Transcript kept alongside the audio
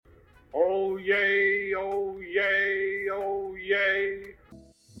oh yay, oh yay, oh yay.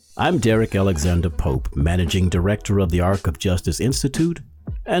 I'm Derek Alexander Pope, Managing Director of the Arc of Justice Institute,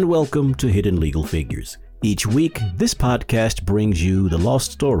 and welcome to Hidden Legal Figures. Each week, this podcast brings you the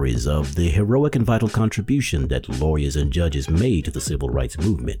lost stories of the heroic and vital contribution that lawyers and judges made to the civil rights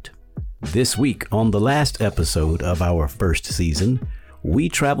movement. This week, on the last episode of our first season, we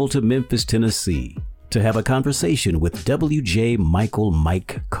travel to Memphis, Tennessee, to have a conversation with W.J. Michael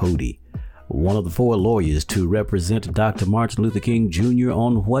Mike Cody, one of the four lawyers to represent Dr. Martin Luther King Jr.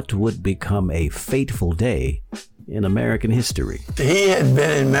 on what would become a fateful day in American history. He had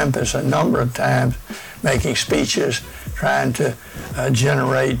been in Memphis a number of times, making speeches, trying to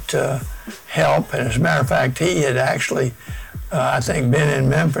generate help. And as a matter of fact, he had actually, I think, been in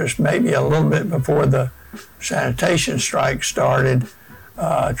Memphis maybe a little bit before the sanitation strike started,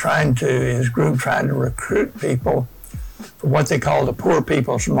 his group trying to recruit people for what they called the Poor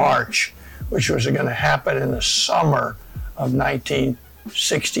People's March, which was going to happen in the summer of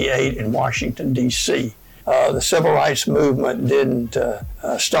 1968 in Washington, D.C. The civil rights movement didn't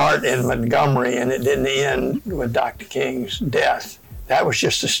start in Montgomery, and it didn't end with Dr. King's death. That was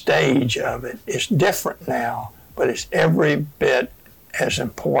just a stage of it. It's different now, but it's every bit as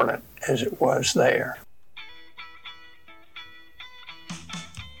important as it was there.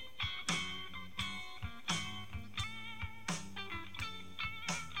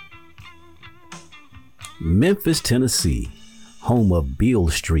 Memphis, Tennessee, home of Beale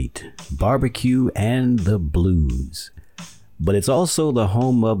Street, barbecue, and the blues. But it's also the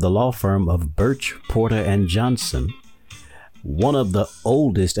home of the law firm of Birch, Porter, and Johnson, one of the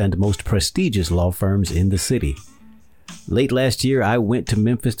oldest and most prestigious law firms in the city. Late last year, I went to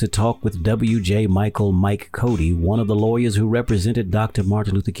Memphis to talk with W.J. Michael Mike Cody, one of the lawyers who represented Dr.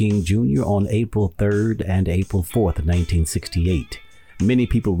 Martin Luther King Jr. on April 3rd and April 4th, 1968. Many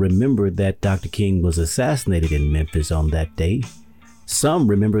people remember that Dr. King was assassinated in Memphis on that day. Some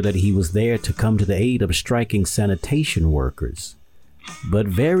remember that he was there to come to the aid of striking sanitation workers. But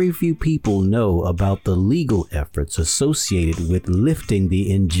very few people know about the legal efforts associated with lifting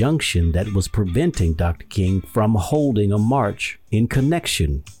the injunction that was preventing Dr. King from holding a march in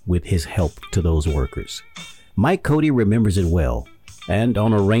connection with his help to those workers. Mike Cody remembers it well, and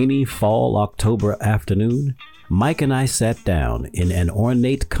on a rainy fall October afternoon, Mike and I sat down in an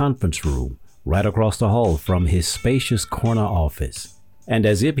ornate conference room right across the hall from his spacious corner office. And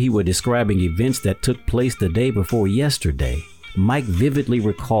as if he were describing events that took place the day before yesterday, Mike vividly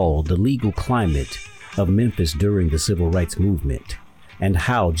recalled the legal climate of Memphis during the civil rights movement, and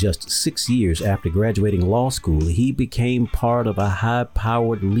how just 6 years after graduating law school, he became part of a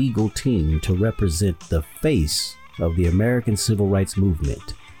high-powered legal team to represent the face of the American civil rights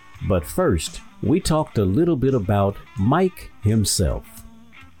movement. But first, we talked a little bit about Mike himself.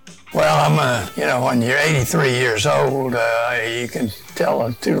 Well, when you're 83 years old, you can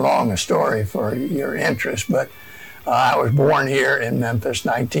tell too long a story for your interest, but I was born here in Memphis,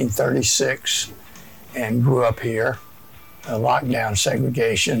 1936, and grew up here. Lockdown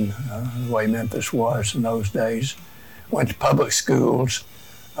segregation, the way Memphis was in those days. Went to public schools,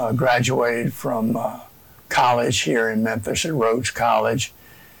 graduated from college here in Memphis at Rhodes College,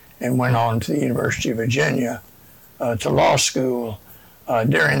 and went on to the University of Virginia to law school.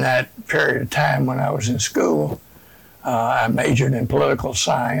 During that period of time when I was in school, I majored in political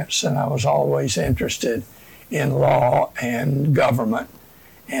science, and I was always interested in law and government.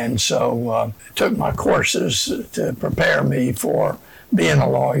 And so took my courses to prepare me for being a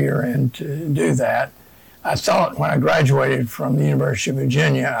lawyer, and to do that, I thought when I graduated from the University of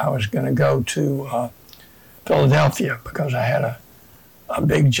Virginia, I was going to go to Philadelphia, because I had a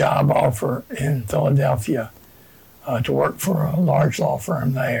big job offer in Philadelphia to work for a large law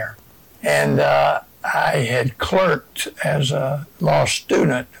firm there. And I had clerked as a law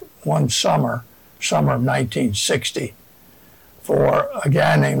student one summer of 1960, for a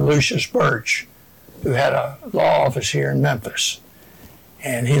guy named Lucius Birch, who had a law office here in Memphis.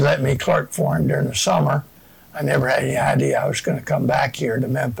 And he let me clerk for him during the summer. I never had any idea I was going to come back here to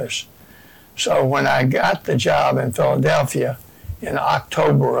Memphis. So when I got the job in Philadelphia in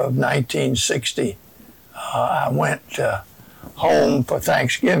October of 1960, I went home for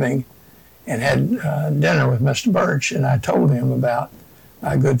Thanksgiving and had dinner with Mr. Birch, and I told him about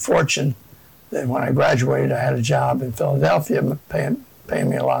my good fortune that when I graduated, I had a job in Philadelphia paying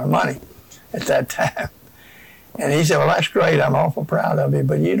me a lot of money at that time. And he said, well, that's great. I'm awful proud of you,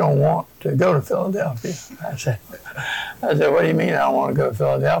 but you don't want to go to Philadelphia. I said, what do you mean I don't want to go to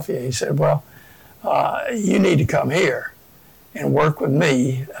Philadelphia? He said, well, you need to come here and work with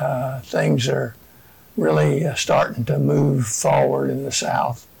me. Things are really starting to move forward in the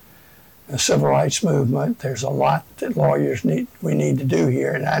South. the civil rights movement. There's a lot that we need to do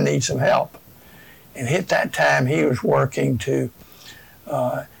here, and I need some help. And at that time, he was working to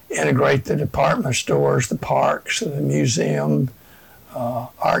integrate the department stores, the parks, the museum,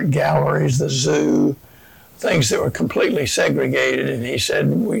 art galleries, the zoo, things that were completely segregated. And he said,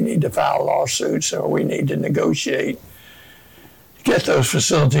 we need to file lawsuits, or we need to negotiate to get those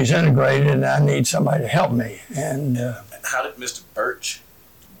facilities integrated, and I need somebody to help me. And how did Mr. Birch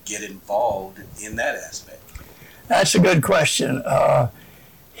get involved in that aspect? That's a good question.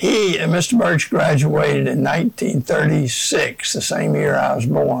 Mr. Birch graduated in 1936, the same year I was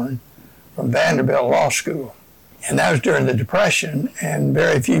born, from Vanderbilt Law School. And that was during the Depression, and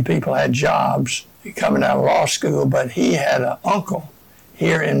very few people had jobs coming out of law school, but he had an uncle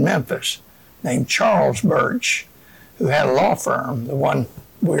here in Memphis named Charles Birch, who had a law firm, the one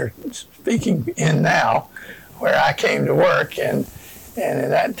we're speaking in now, where I came to work. And at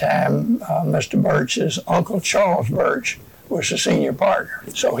that time, Mr. Birch's uncle, Charles Birch, was the senior partner.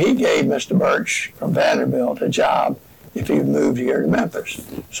 So he gave Mr. Birch from Vanderbilt a job if he moved here to Memphis.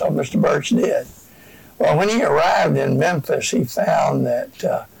 So Mr. Birch did. Well, when he arrived in Memphis, he found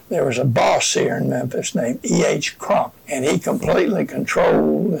that there was a boss here in Memphis named E.H. Crump, and he completely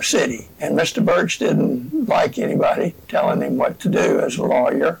controlled the city. And Mr. Birch didn't like anybody telling him what to do as a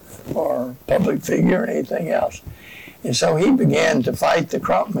lawyer or public figure or anything else. And so he began to fight the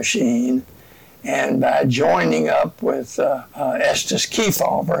Crump machine, and by joining up with Estes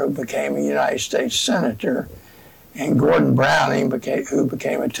Kefauver, who became a United States Senator, and Gordon Browning, who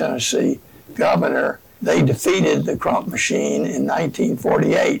became a Tennessee governor, they defeated the Crump machine in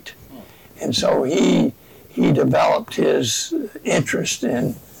 1948. And so he developed his interest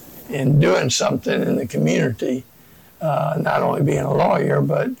in doing something in the community, not only being a lawyer,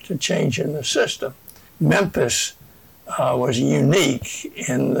 but to changing the system. Memphis was unique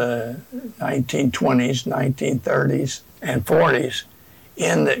in the 1920s, 1930s, and 40s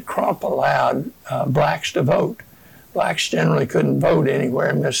in that Crump allowed blacks to vote. Blacks generally couldn't vote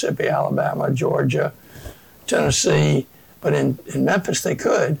anywhere in Mississippi, Alabama, Georgia, Tennessee, but in Memphis they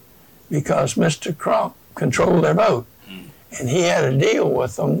could, because Mr. Crump controlled their vote. And he had a deal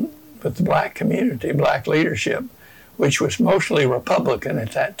with them, with the black community, black leadership, which was mostly Republican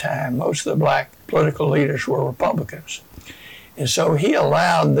at that time. Most of the black political leaders were Republicans. And so he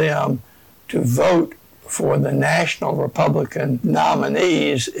allowed them to vote for the national Republican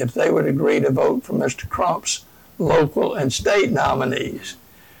nominees if they would agree to vote for Mr. Crump's local and state nominees,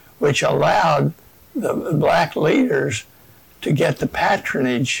 which allowed the black leaders to get the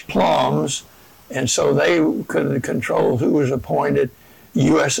patronage plums, and so they could control who was appointed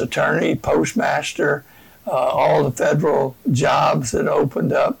U.S. Attorney, Postmaster, all the federal jobs that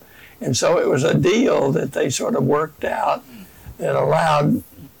opened up. And so it was a deal that they sort of worked out that allowed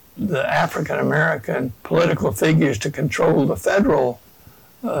the African-American political figures to control the federal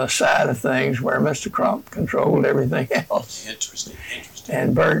side of things, where Mr. Crump controlled everything else. Interesting.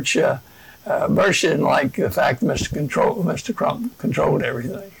 And Birch didn't like the fact that Mr. Crump controlled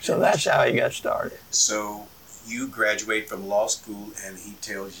everything. So that's how he got started. So you graduate from law school, and he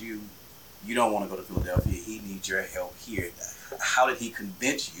tells you you don't want to go to Philadelphia. He needs your help here. How did he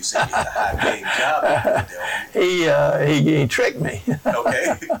convince you? You said you had a high-paying job in Philadelphia. He tricked me.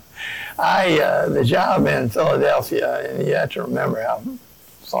 Okay. The job in Philadelphia, and you have to remember how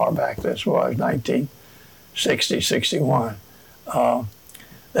far back this was, 1960, 61.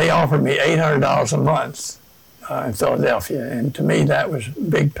 They offered me $800 a month in Philadelphia, and to me that was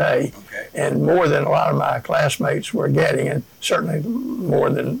big pay, and more than a lot of my classmates were getting, and certainly more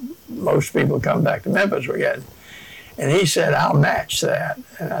than most people coming back to Memphis were getting. And he said, I'll match that.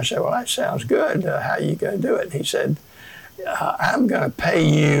 And I said, well, that sounds good. How are you going to do it? And he said, I'm going to pay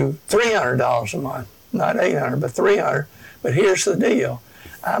you $300 a month, not $800, but $300. But here's the deal.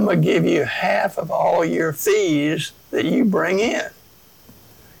 I'm going to give you half of all your fees that you bring in.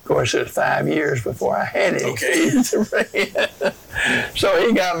 Of course, it was 5 years before I had any fees to bring in. So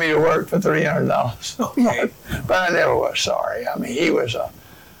he got me to work for $300 a month. But I never was sorry. I mean, he was a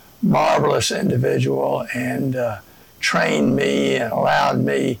marvelous individual, and trained me and allowed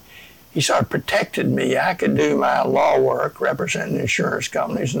me. He sort of protected me. I could do my law work representing insurance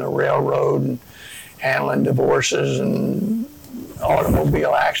companies and the railroad and handling divorces and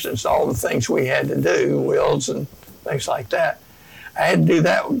automobile accidents, all the things we had to do, wills and things like that. I had to do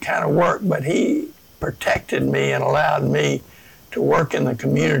that kind of work, but he protected me and allowed me to work in the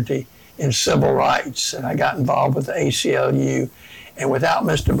community in civil rights. And I got involved with the ACLU. And without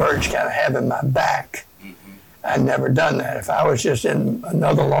Mr. Birch kind of having my back, I'd never done that. If I was just in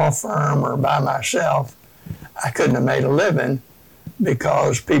another law firm or by myself, I couldn't have made a living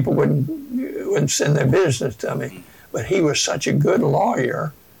because people wouldn't send their business to me. But he was such a good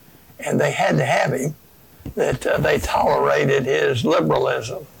lawyer, and they had to have him, that they tolerated his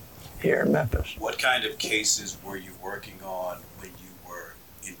liberalism here in Memphis. What kind of cases were you working on when you were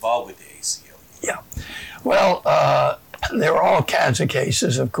involved with the ACLU? Yeah. Well, there were all kinds of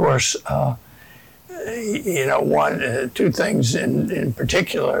cases, of course. Two things in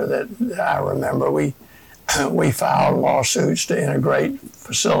particular that I remember. We filed lawsuits to integrate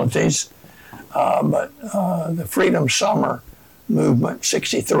facilities, but the Freedom Summer movement,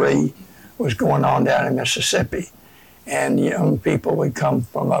 63, was going on down in Mississippi. And young people would come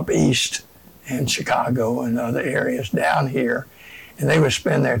from up east in Chicago and other areas down here, and they would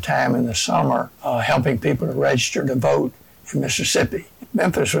spend their time in the summer helping people to register to vote in Mississippi.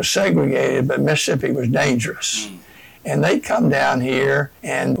 Memphis was segregated, but Mississippi was dangerous. And they'd come down here,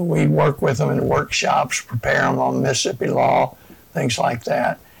 and we'd work with them in workshops, prepare them on Mississippi law, things like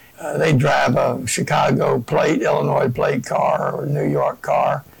that. They'd drive a Chicago plate, Illinois plate car, or a New York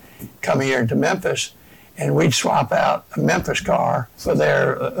car, come here to Memphis, and we'd swap out a Memphis car for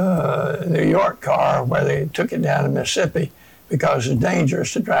their New York car, where they took it down to Mississippi, because it's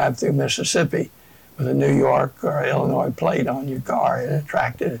dangerous to drive through Mississippi with a New York or Illinois plate on your car. It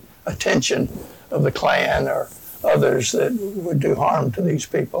attracted attention of the Klan or others that would do harm to these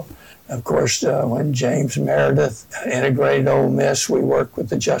people. Of course, when James Meredith integrated Ole Miss, we worked with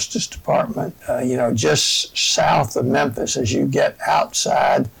the Justice Department. Just south of Memphis, as you get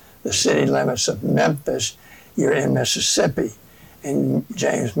outside the city limits of Memphis, you're in Mississippi. And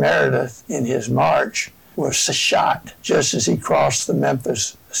James Meredith, in his march, was shot just as he crossed the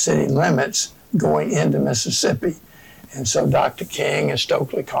Memphis city limits going into Mississippi. And so Dr. King and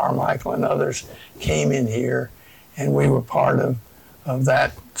Stokely Carmichael and others came in here, and we were part of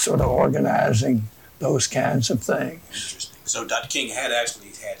that sort of organizing those kinds of things. Interesting. So Dr. King had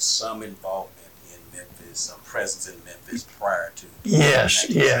actually had some involvement in Memphis, some presence in Memphis prior to.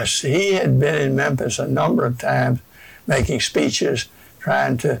 Yes. He had been in Memphis a number of times making speeches,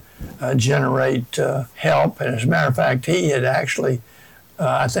 trying to generate help. And as a matter of fact, he had actually,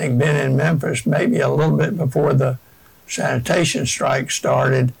 I think, been in Memphis maybe a little bit before the sanitation strike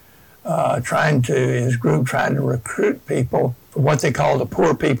started, his group trying to recruit people for what they called the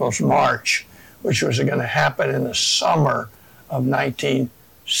Poor People's March, which was going to happen in the summer of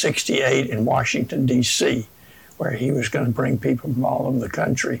 1968 in Washington, D.C., where he was going to bring people from all over the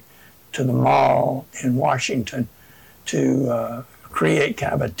country to the mall in Washington to create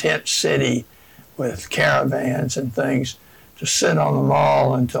kind of a tent city with caravans and things to sit on the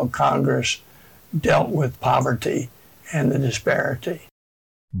mall until Congress dealt with poverty and the disparity.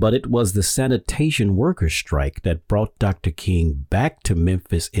 But it was the sanitation workers' strike that brought Dr. King back to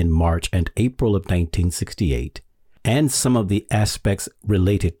Memphis in March and April of 1968, and some of the aspects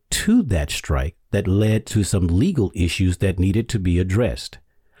related to that strike that led to some legal issues that needed to be addressed.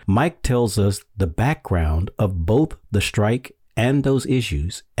 Mike tells us the background of both the strike and those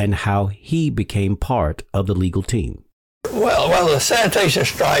issues and how he became part of the legal team. Well, the sanitation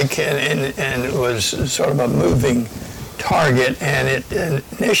strike and it was sort of a moving target, and it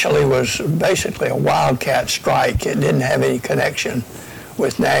initially was basically a wildcat strike. It didn't have any connection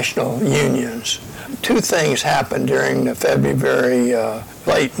with national unions. Two things happened during the February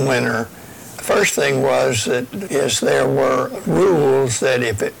late winter. The first thing was that there were rules that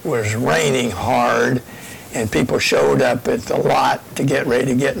if it was raining hard and people showed up at the lot to get ready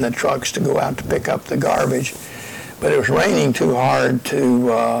to get in the trucks to go out to pick up the garbage, but it was raining too hard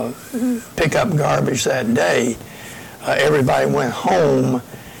to pick up garbage that day, everybody went home,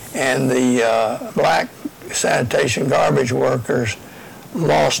 and the black sanitation garbage workers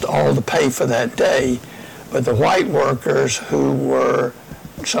lost all the pay for that day. But the white workers, who were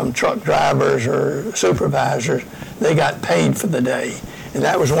some truck drivers or supervisors, they got paid for the day. And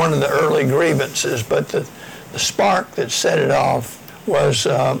that was one of the early grievances. But the spark that set it off was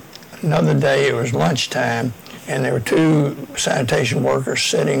another day. It was lunchtime, and there were two sanitation workers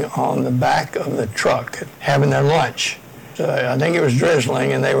sitting on the back of the truck having their lunch. So I think it was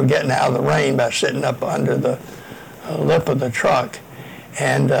drizzling, and they were getting out of the rain by sitting up under the lip of the truck.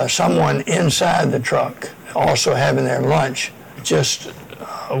 And someone inside the truck, also having their lunch, just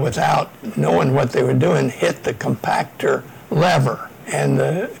without knowing what they were doing, hit the compactor lever. And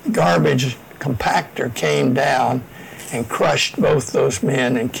the garbage compactor came down and crushed both those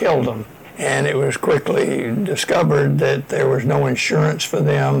men and killed them. And it was quickly discovered that there was no insurance for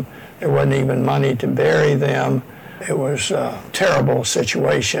them. There wasn't even money to bury them. It was a terrible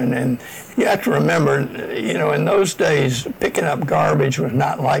situation. And you have to remember, in those days, picking up garbage was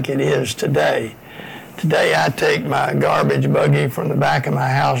not like it is today. Today I take my garbage buggy from the back of my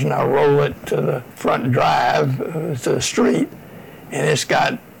house and I roll it to the front drive, to the street, and it's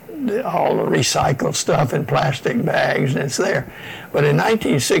got all the recycled stuff in plastic bags, and it's there. But in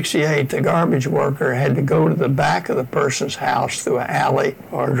 1968, the garbage worker had to go to the back of the person's house through an alley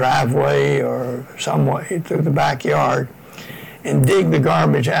or driveway or some way through the backyard and dig the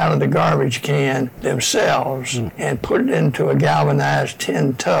garbage out of the garbage can themselves and put it into a galvanized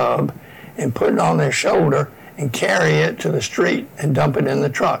tin tub and put it on their shoulder and carry it to the street and dump it in the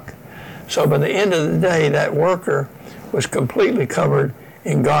truck. So by the end of the day, that worker was completely covered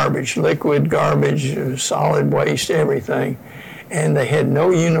in garbage, liquid garbage, solid waste, everything. And they had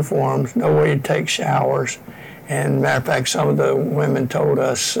no uniforms, no way to take showers. And matter of fact, some of the women told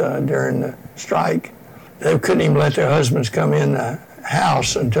us during the strike, they couldn't even let their husbands come in the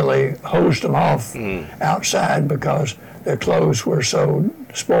house until they hosed them off outside because their clothes were so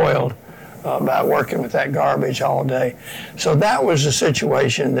spoiled by working with that garbage all day. So that was a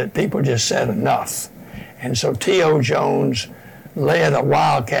situation that people just said enough. And so T.O. Jones led a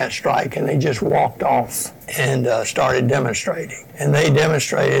wildcat strike, and they just walked off and started demonstrating. And they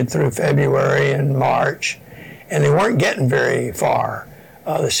demonstrated through February and March, and they weren't getting very far.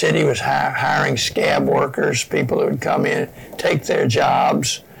 The city was hiring scab workers, people who would come in, take their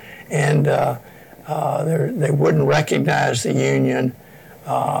jobs, and they wouldn't recognize the union,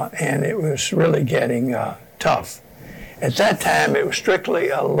 and it was really getting tough. At that time, it was strictly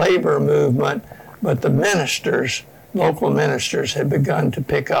a labor movement, but the ministers, local ministers, had begun to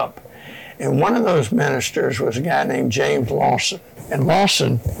pick up. And one of those ministers was a guy named James Lawson. And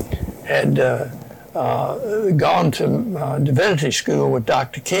Lawson had gone to divinity school with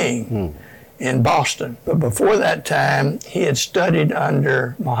Dr. King in Boston. But before that time, he had studied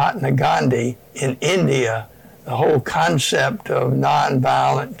under Mahatma Gandhi in India the whole concept of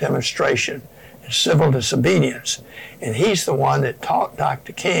nonviolent demonstration and civil disobedience. And he's the one that taught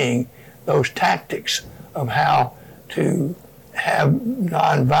Dr. King those tactics of how to have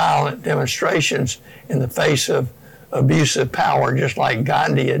nonviolent demonstrations in the face of abusive power, just like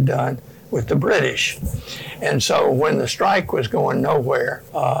Gandhi had done with the British. And so when the strike was going nowhere,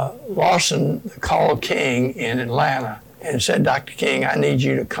 Lawson called King in Atlanta and said, Dr. King, I need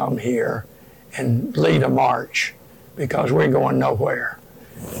you to come here and lead a march because we're going nowhere.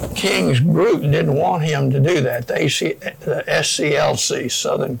 King's group didn't want him to do that. The SCLC,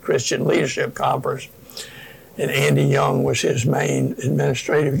 Southern Christian Leadership Conference, and Andy Young was his main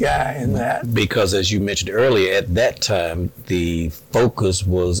administrative guy in that. Because as you mentioned earlier, at that time, the focus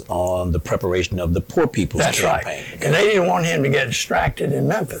was on the preparation of the Poor People's Campaign. That's right. And they didn't want him to get distracted in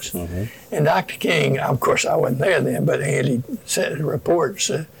Memphis. And Dr. King, of course I wasn't there then, but Andy said reports,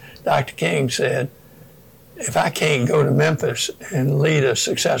 Dr. King said, if I can't go to Memphis and lead a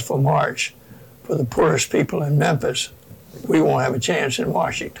successful march for the poorest people in Memphis, we won't have a chance in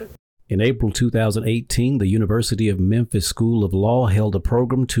Washington. In April 2018, the University of Memphis School of Law held a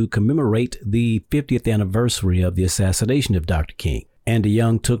program to commemorate the 50th anniversary of the assassination of Dr. King. Andy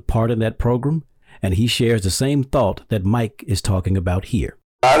Young took part in that program, and he shares the same thought that Mike is talking about here.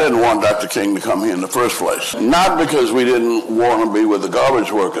 I didn't want Dr. King to come here in the first place. Not because we didn't want to be with the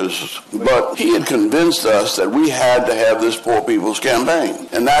garbage workers, but he had convinced us that we had to have this Poor People's Campaign.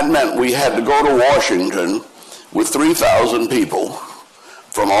 And that meant we had to go to Washington with 3,000 people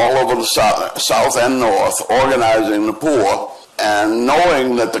from all over the South and North, organizing the poor, and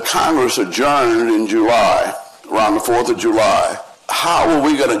knowing that the Congress adjourned in July, around the 4th of July, how were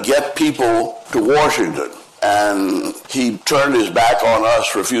we going to get people to Washington? And he turned his back on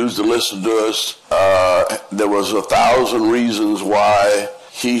us, refused to listen to us. There was 1,000 reasons why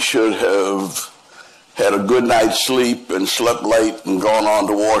he should have had a good night's sleep and slept late and gone on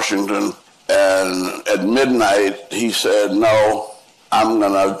to Washington. And at midnight, he said, no, I'm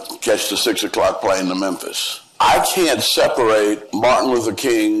going to catch the 6 o'clock plane to Memphis. I can't separate Martin Luther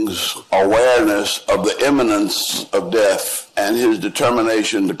King's awareness of the imminence of death and his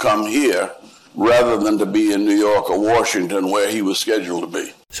determination to come here rather than to be in New York or Washington where he was scheduled to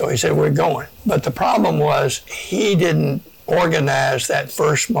be. So he said, we're going. But the problem was he didn't organize that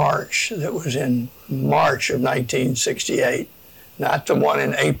first march that was in March of 1968, not the one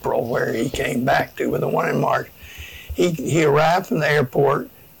in April where he came back to, but the one in March. He arrived from the airport.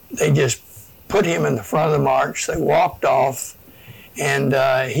 They just put him in the front of the march. They walked off, and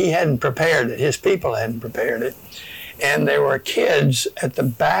he hadn't prepared it. His people hadn't prepared it. And there were kids at the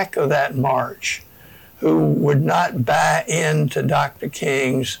back of that march who would not buy into Dr.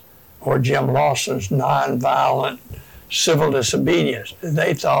 King's or Jim Lawson's nonviolent civil disobedience.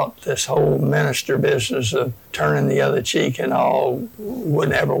 They thought this whole minister business of turning the other cheek and all would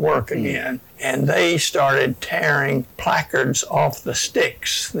never work again. And they started tearing placards off the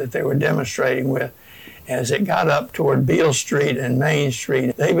sticks that they were demonstrating with. As it got up toward Beale Street and Main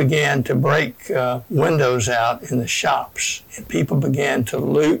Street, they began to break windows out in the shops. And people began to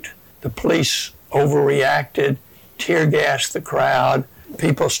loot. The police overreacted, tear gassed the crowd.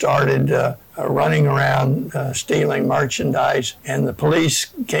 People started running around stealing merchandise, and the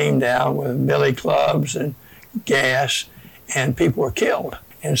police came down with billy clubs and gas, and people were killed.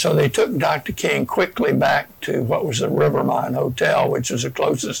 And so they took Dr. King quickly back to what was the Rivermont Hotel, which was the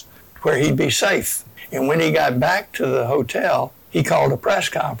closest where he'd be safe. And when he got back to the hotel, he called a press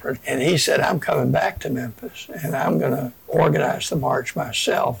conference, and he said, I'm coming back to Memphis, and I'm going to organize the march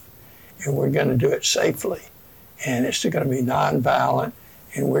myself, and we're going to do it safely. And it's going to be nonviolent,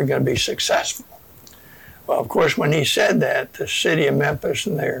 and we're going to be successful. Well, of course, when he said that, the city of Memphis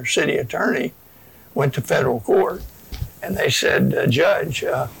and their city attorney went to federal court, and they said, Judge,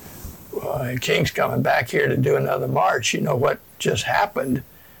 King's coming back here to do another march. You know what just happened?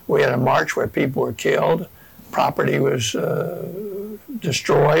 We had a march where people were killed, property was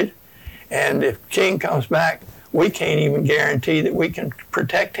destroyed, and if King comes back, we can't even guarantee that we can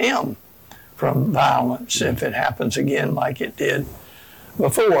protect him from violence if it happens again like it did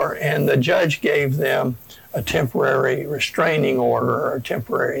before. And the judge gave them a temporary restraining order or a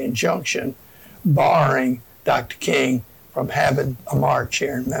temporary injunction barring Dr. King from having a march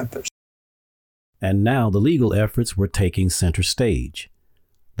here in Memphis. And now the legal efforts were taking center stage.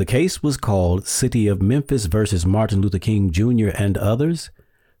 The case was called City of Memphis versus Martin Luther King Jr. and others,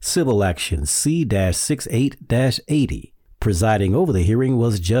 Civil Action C-68-80. Presiding over the hearing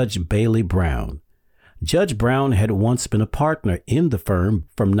was Judge Bailey Brown. Judge Brown had once been a partner in the firm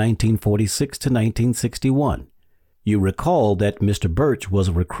from 1946 to 1961. You recall that Mr. Birch was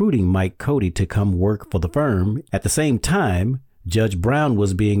recruiting Mike Cody to come work for the firm. At the same time, Judge Brown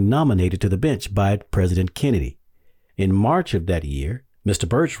was being nominated to the bench by President Kennedy. In March of that year, Mr.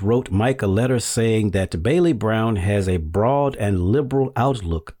 Birch wrote Mike a letter saying that Bailey Brown has a broad and liberal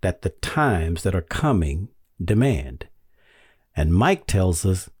outlook that the times that are coming demand. And Mike tells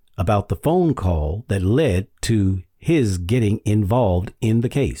us about the phone call that led to his getting involved in the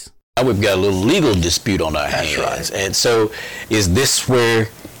case. We've got a little legal dispute on our hands. Right. And so is this where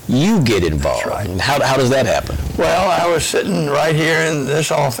you get involved? That's right. And how does that happen? Well, I was sitting right here in this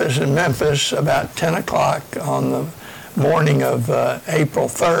office in Memphis about 10 o'clock on the morning of April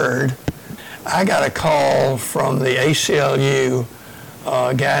 3rd. I got a call from the ACLU,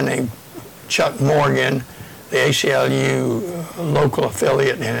 a guy named Chuck Morgan, the ACLU local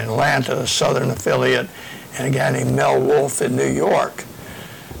affiliate in Atlanta, the southern affiliate, and a guy named Mel Wolfe in New York.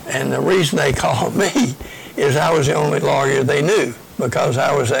 And the reason they called me is I was the only lawyer they knew, because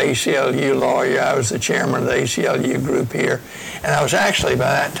I was the ACLU lawyer. I was the chairman of the ACLU group here, and I was actually by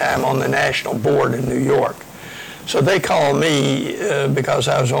that time on the national board in New York. So they called me because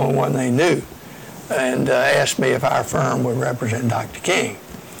I was the only one they knew, and asked me if our firm would represent Dr. King.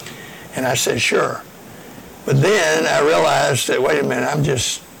 And I said, sure. But then I realized that, wait a minute, I'm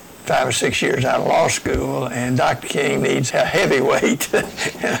just 5 or 6 years out of law school, and Dr. King needs a heavyweight, and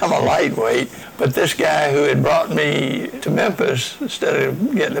I'm a lightweight. But this guy who had brought me to Memphis, instead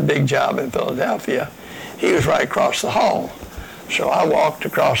of getting a big job in Philadelphia, he was right across the hall. So I walked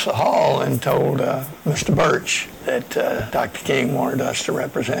across the hall and told Mr. Birch that Dr. King wanted us to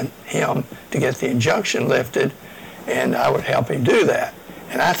represent him to get the injunction lifted, and I would help him do that.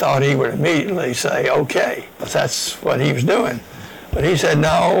 And I thought he would immediately say, okay, but that's what he was doing. But he said,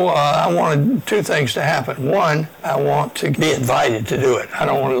 no, I wanted two things to happen. One, I want to be invited to do it. I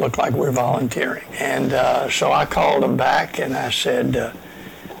don't want to look like we're volunteering. And so I called him back and I said,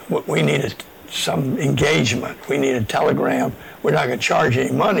 we needed some engagement. We need a telegram. We're not going to charge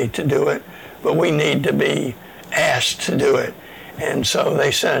any money to do it, but we need to be asked to do it. And so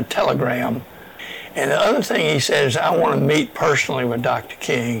they sent a telegram. And the other thing he said is, I want to meet personally with Dr.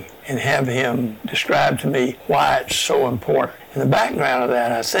 King and have him describe to me why it's so important. And the background of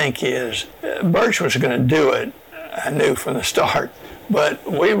that, I think, is Birch was going to do it, I knew from the start, but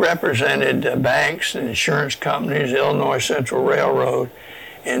we represented banks and insurance companies, Illinois Central Railroad.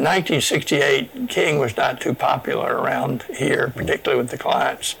 In 1968, King was not too popular around here, particularly with the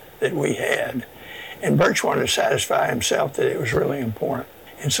clients that we had. And Birch wanted to satisfy himself that it was really important.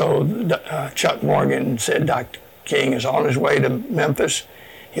 And so Chuck Morgan said, Dr. King is on his way to Memphis.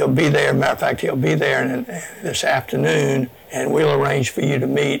 He'll be there. Matter of fact, he'll be there this afternoon, and we'll arrange for you to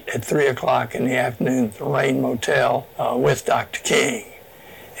meet at 3 o'clock in the afternoon at the Rain Motel with Dr. King.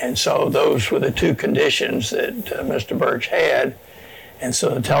 And so those were the two conditions that Mr. Birch had. And so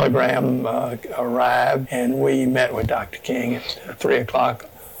the telegram arrived, and we met with Dr. King at 3 o'clock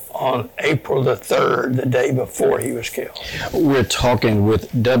on April the 3rd, the day before he was killed. We're talking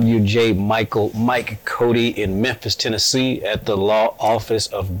with W.J. Mike Cody in Memphis, Tennessee, at the law office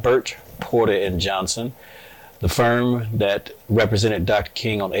of Birch, Porter, and Johnson, the firm that represented Dr.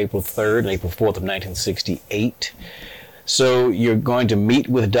 King on April 3rd and April 4th of 1968. So you're going to meet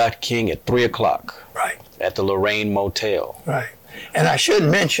with Dr. King at 3 o'clock. Right. At the Lorraine Motel. Right. And I should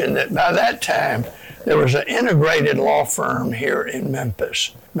mention that by that time, there was an integrated law firm here in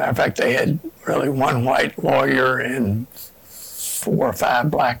Memphis. Matter of fact, they had really one white lawyer and 4 or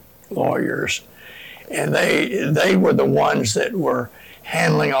 5 black lawyers. And they were the ones that were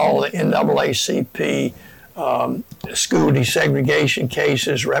handling all the NAACP school desegregation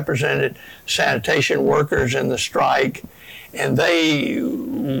cases, represented sanitation workers in the strike, and they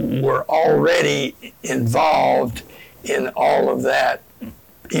were already involved in all of that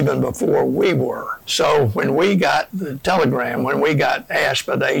even before we were. So when we got the telegram, when we got asked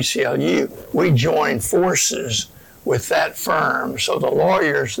by the ACLU, we joined forces with that firm. So the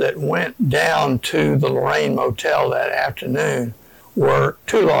lawyers that went down to the Lorraine Motel that afternoon were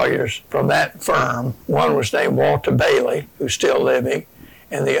 2 lawyers from that firm. One was named Walter Bailey, who's still living,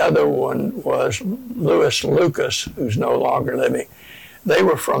 and the other one was Louis Lucas, who's no longer living. They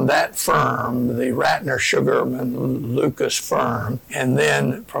were from that firm, the Ratner Sugarman Lucas firm. And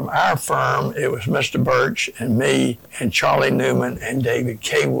then from our firm, it was Mr. Birch and me and Charlie Newman and David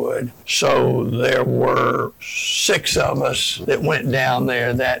Kaywood. So there were 6 of us that went down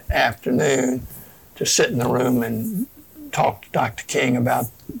there that afternoon to sit in the room and talk to Dr. King about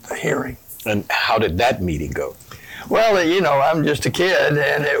the hearing. And how did that meeting go? Well, I'm just a kid,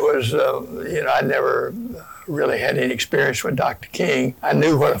 and it was, I never really had any experience with Dr. King. I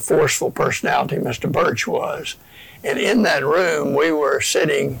knew what a forceful personality Mr. Birch was. And in that room, we were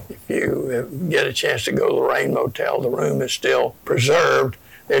sitting, if you get a chance to go to the Lorraine Motel, the room is still preserved.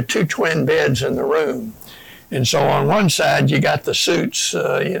 There are 2 twin beds in the room. And so on one side, you got the suits,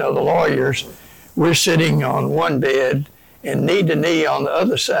 the lawyers. We're sitting on one bed, and knee to knee on the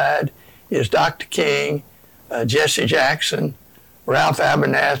other side is Dr. King, Jesse Jackson, Ralph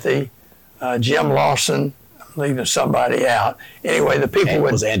Abernathy, Jim Lawson. I'm leaving somebody out. Anyway, the people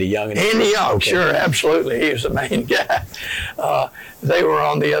was Andy Young? Andy Young, okay. Sure, absolutely. He was the main guy. They were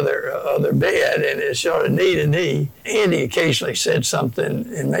on the other bed, and it's sort of knee to knee. Andy occasionally said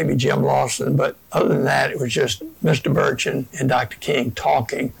something, and maybe Jim Lawson, but other than that, it was just Mr. Birch and Dr. King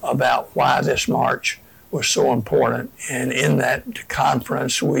talking about why this march was so important. And in that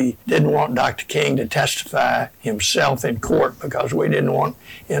conference, we didn't want Dr. King to testify himself in court because we didn't want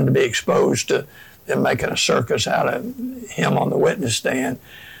him to be exposed to them making a circus out of him on the witness stand.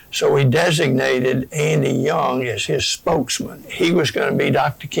 So we designated Andy Young as his spokesman. He was going to be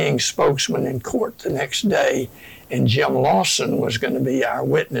Dr. King's spokesman in court the next day, and Jim Lawson was going to be our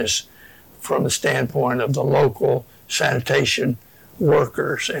witness from the standpoint of the local sanitation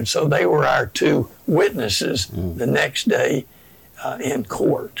workers. And so they were our 2 witnesses the next day in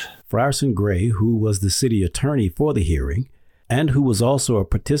court. Frierson Gray, who was the city attorney for the hearing, and who was also a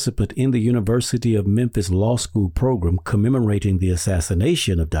participant in the University of Memphis Law School program commemorating the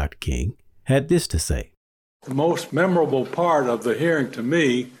assassination of Dr. King, had this to say. The most memorable part of the hearing to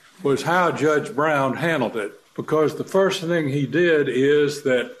me was how Judge Brown handled it, because the first thing he did is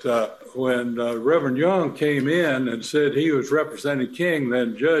that when Reverend Young came in and said he was representing King,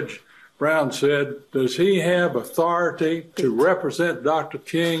 then Judge Brown said, does he have authority to represent Dr.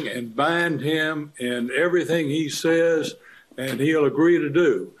 King and bind him in everything he says and he'll agree to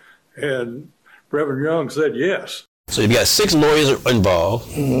do? And Reverend Young said yes. So you've got 6 lawyers involved,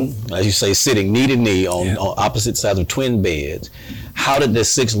 as you say, sitting knee to knee on opposite sides of twin beds. How did the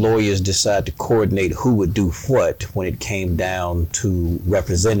 6 lawyers decide to coordinate who would do what when it came down to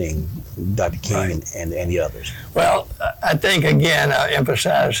representing Dr. King and the others? Well, I think, again, I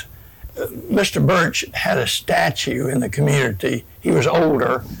emphasize, Mr. Birch had a statue in the community. He was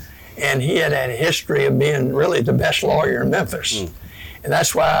older, and he had a history of being really the best lawyer in Memphis. And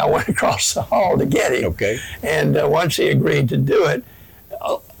that's why I went across the hall to get him. Okay. And once he agreed to do it,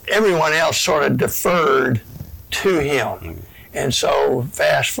 everyone else sort of deferred to him. And so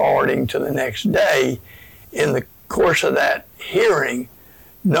fast forwarding to the next day, in the course of that hearing,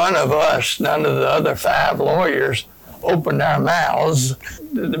 none of the other 5 lawyers opened our mouths.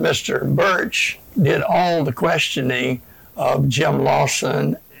 Mr. Birch did all the questioning of Jim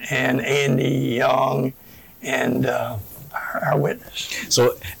Lawson and Andy Young and our our witness.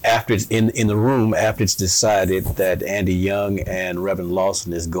 So after it's in the room, after it's decided that Andy Young and Reverend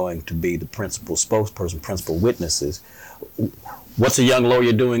Lawson is going to be the principal spokesperson, principal witnesses, what's a young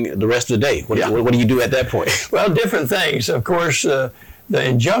lawyer doing the rest of the day? What do you do at that point? Well, different things. Of course, the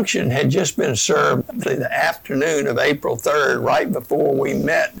injunction had just been served the afternoon of April 3rd, right before we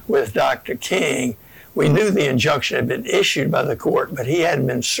met with Dr. King. We knew the injunction had been issued by the court, but he hadn't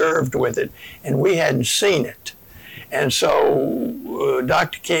been served with it, and we hadn't seen it. And so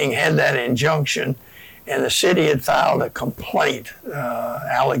Dr. King had that injunction, and the city had filed a complaint,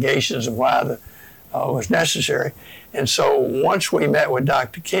 allegations of why it was necessary. And so once we met with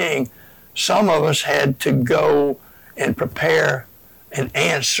Dr. King, some of us had to go and prepare an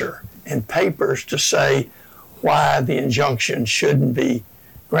answer in papers to say why the injunction shouldn't be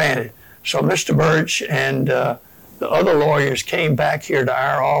granted. So Mr. Birch and the other lawyers came back here to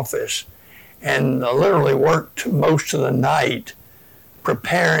our office and literally worked most of the night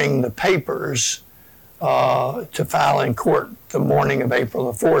preparing the papers to file in court the morning of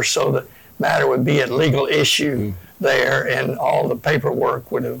April the 4th, so the matter would be at legal issue there and all the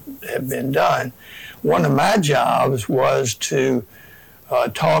paperwork would have been done. One of my jobs was to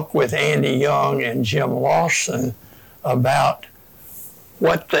talk with Andy Young and Jim Lawson about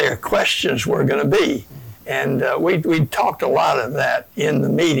what their questions were going to be. And we talked a lot of that in the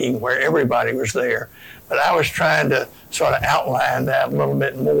meeting where everybody was there. But I was trying to sort of outline that a little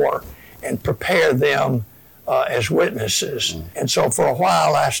bit more and prepare them as witnesses. And so for a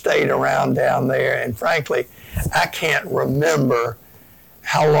while I stayed around down there, and frankly, I can't remember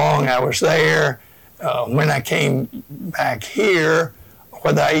how long I was there, when I came back here,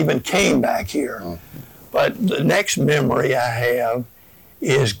 whether I even came back here. But the next memory I have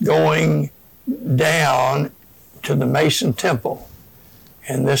is going down to the Mason Temple.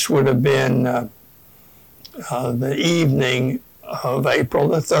 And this would have been the evening of April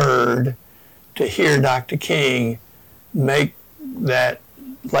the 3rd to hear Dr. King make that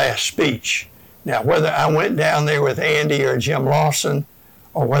last speech. Now, whether I went down there with Andy or Jim Lawson,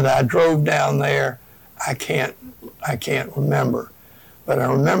 or whether I drove down there, I can't remember. But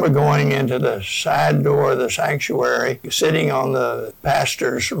I remember going into the side door of the sanctuary, sitting on the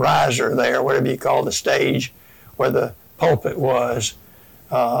pastor's riser there, whatever you call the stage, where the pulpit was,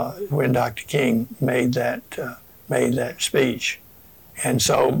 when Dr. King made that speech. And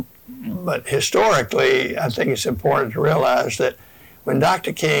so, but historically, I think it's important to realize that when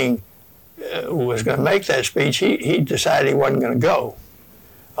Dr. King was going to make that speech, he decided he wasn't going to go.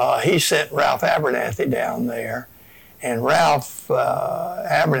 He sent Ralph Abernathy down there, and Ralph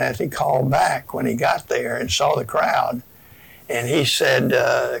Abernathy called back when he got there and saw the crowd. And he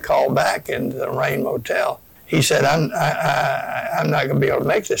said, called back into the Rain Motel. He said, I'm not going to be able to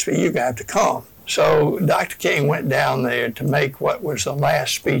make this, but you're going to have to come. So Dr. King went down there to make what was the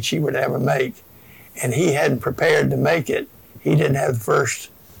last speech he would ever make. And he hadn't prepared to make it. He didn't have the first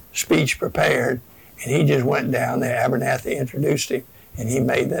speech prepared. And he just went down there. Abernathy introduced him, and he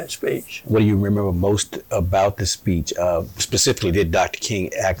made that speech. What do you remember most about the speech? Specifically, did Dr.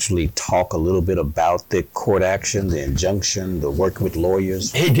 King actually talk a little bit about the court action, the injunction, the work with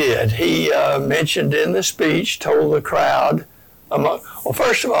lawyers? He did. He mentioned in the speech, told the crowd, well,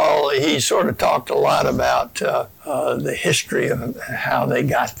 first of all, he sort of talked a lot about the history of how they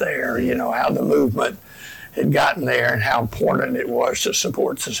got there, how the movement had gotten there and how important it was to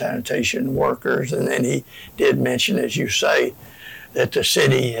support the sanitation workers. And then he did mention, as you say, that the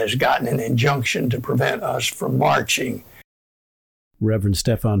city has gotten an injunction to prevent us from marching. Reverend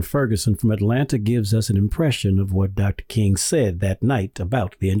Stephan Ferguson from Atlanta gives us an impression of what Dr. King said that night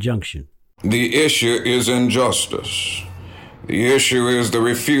about the injunction. The issue is injustice. The issue is the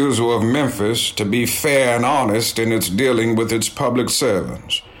refusal of Memphis to be fair and honest in its dealing with its public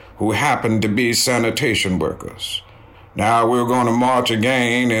servants, who happen to be sanitation workers. Now we're going to march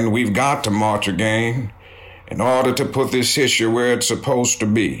again, and we've got to march again in order to put this issue where it's supposed to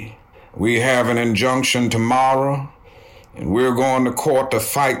be. We have an injunction tomorrow, and we're going to court to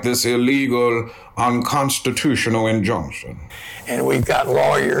fight this illegal, unconstitutional injunction. And we've got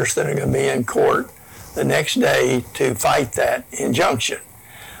lawyers that are going to be in court the next day to fight that injunction.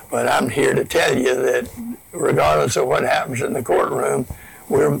 But I'm here to tell you that regardless of what happens in the courtroom,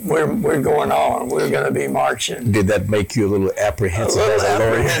 we're going on. We're going to be marching. Did that make you a little apprehensive? A little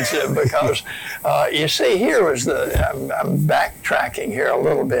apprehensive because, you see, here was I'm backtracking here a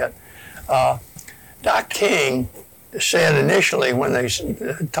little bit. Doc King said initially when they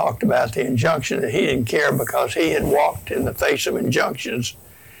talked about the injunction that he didn't care because he had walked in the face of injunctions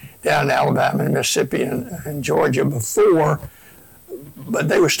down in Alabama and Mississippi and Georgia before, but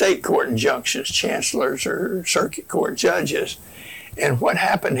they were state court injunctions, chancellors or circuit court judges. And what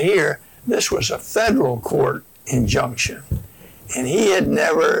happened here, this was a federal court injunction. And he had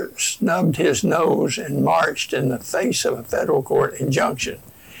never snubbed his nose and marched in the face of a federal court injunction.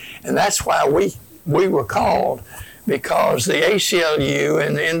 And that's why we were called, because the ACLU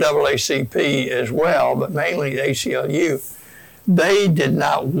and the NAACP as well, but mainly the ACLU, they did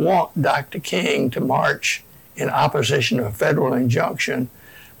not want Dr. King to march in opposition to a federal injunction,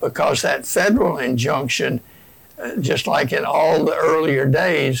 because that federal injunction, just like in all the earlier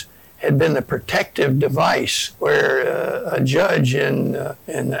days, had been the protective device where a judge in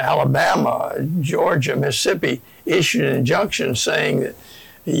Alabama, Georgia, Mississippi issued an injunction saying that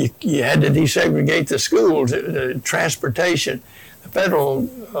you had to desegregate the schools, the transportation. The federal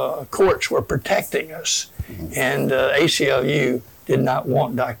courts were protecting us, and ACLU did not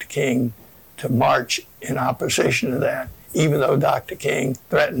want Dr. King to march in opposition to that, even though Dr. King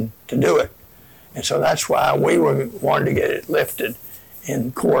threatened to do it. And so that's why we wanted to get it lifted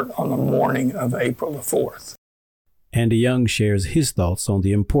in court on the morning of April the 4th. Andy Young shares his thoughts on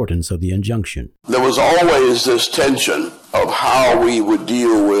the importance of the injunction. There was always this tension of how we would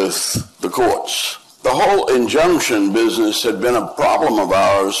deal with the courts. The whole injunction business had been a problem of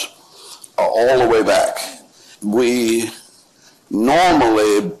ours all the way back. We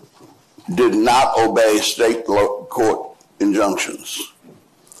normally did not obey state court injunctions.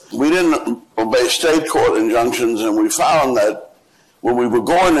 We didn't obey state court injunctions, and we found that when we were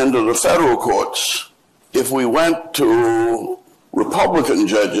going into the federal courts, if we went to Republican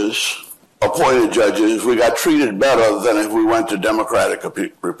judges, appointed judges, we got treated better than if we went to Democratic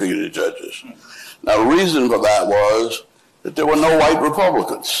repeated judges. Now, the reason for that was that there were no white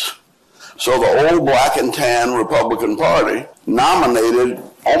Republicans. So the old black and tan Republican Party nominated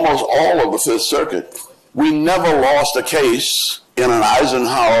almost all of the Fifth Circuit. We never lost a case in an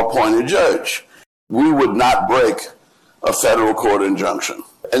Eisenhower appointed judge. We would not break a federal court injunction.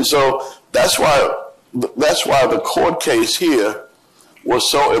 And so that's why the court case here was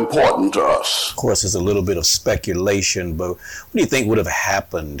so important to us. Of course, it's a little bit of speculation, but what do you think would have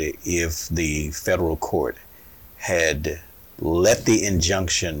happened if the federal court had let the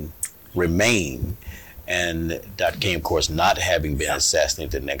injunction remain and Dr. King, of course, not having been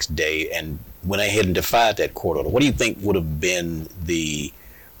assassinated the next day, and went ahead and defied that court order? What do you think would have been the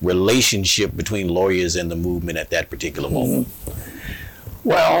relationship between lawyers and the movement at that particular moment?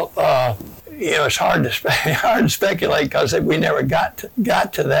 Well, it's hard to speculate because we never got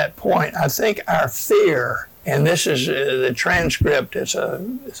to that point. I think our fear, and this is the transcript. It's a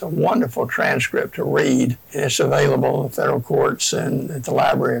wonderful transcript to read, and it's available in the federal courts and at the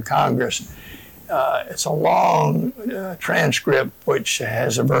Library of Congress. It's a long transcript which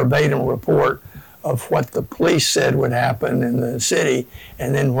has a verbatim report of what the police said would happen in the city,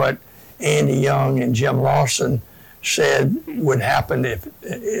 and then what Andy Young and Jim Lawson said would happen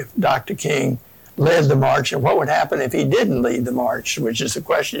if Dr. King led the march, and what would happen if he didn't lead the march, which is the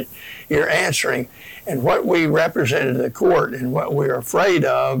question you're answering. And what we represented to the court and what we were afraid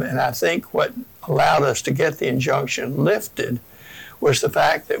of, and I think what allowed us to get the injunction lifted, was the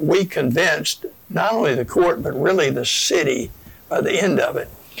fact that we convinced not only the court, but really the city by the end of it,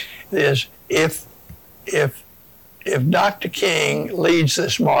 is if Dr. King leads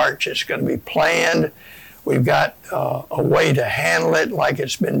this march, it's going to be planned. We've got a way to handle it like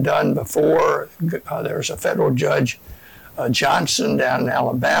it's been done before. There's a federal judge, Johnson, down in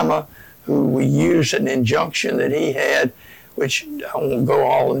Alabama, who we used an injunction that he had, which I won't go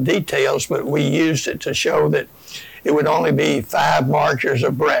all the details, but we used it to show that it would only be 5 marchers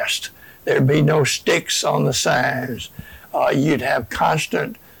abreast. There'd be no sticks on the signs. You'd have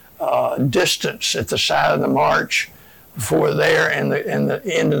constant distance at the side of the march before there and the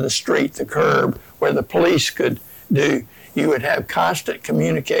end of the street, the curb, where the police could do. You would have constant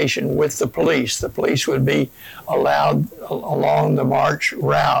communication with the police. The police would be allowed along the march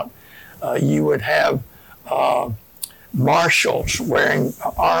route. You would have marshals wearing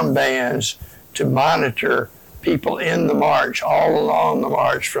armbands to monitor people in the march, all along the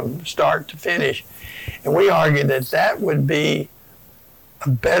march from start to finish. And we argued that that would be a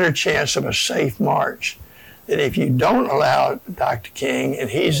better chance of a safe march. That if you don't allow Dr. King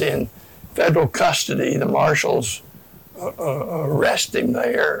and he's in federal custody, the marshals arrest him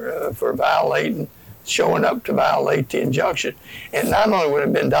there for showing up to violate the injunction. And not only would it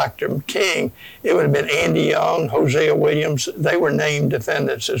have been Dr. King, it would have been Andy Young, Hosea Williams. They were named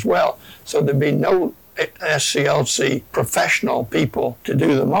defendants as well. So there'd be no SCLC professional people to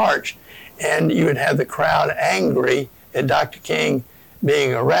do the march. And you would have the crowd angry at Dr. King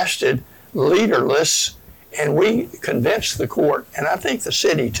being arrested, leaderless, And we convinced the court, and I think the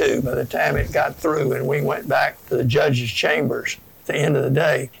city too, by the time it got through and we went back to the judge's chambers at the end of the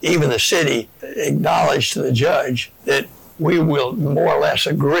day, even the city acknowledged to the judge that we will more or less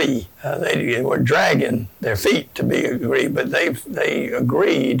agree. They were dragging their feet to be agreed, but they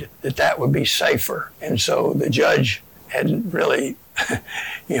agreed that that would be safer. And so the judge hadn't really,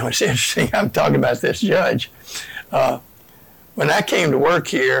 it's interesting, I'm talking about this judge. When I came to work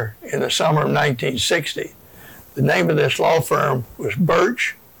here in the summer of 1960, the name of this law firm was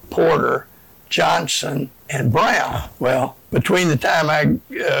Birch, Porter, Johnson, and Brown. Well, between the time I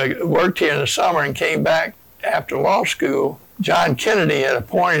worked here in the summer and came back after law school, John Kennedy had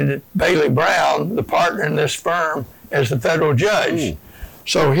appointed Bailey Brown, the partner in this firm, as the federal judge.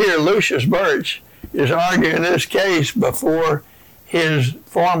 So here Lucius Birch is arguing this case before his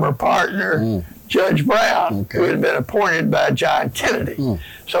former partner, Judge Brown, who had been appointed by John Kennedy.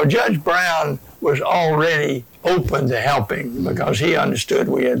 So Judge Brown was already open to helping because he understood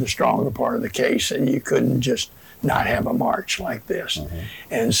we had the stronger part of the case and you couldn't just not have a march like this.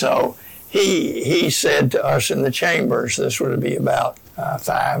 And so he said to us in the chambers, this would be about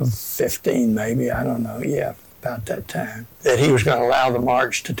 5:15 maybe, I don't know, about that time, that he was going to allow the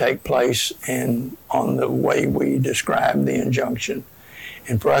march to take place and on the way we described the injunction.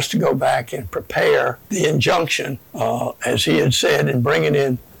 And for us to go back and prepare the injunction, as he had said, and bring it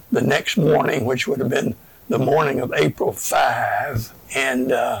in the next morning, which would have been the morning of April 5,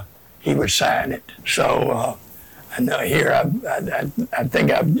 and he would sign it. So I know here I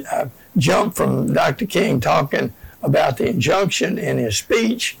think I've jumped from Dr. King talking about the injunction in his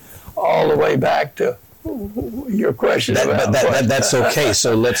speech all the way back to your question. That's okay.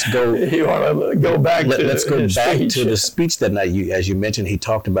 So let's go. You want to go back? Let's go back to the speech that night. As you mentioned, he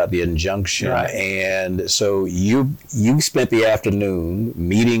talked about the injunction, right. And so you spent the afternoon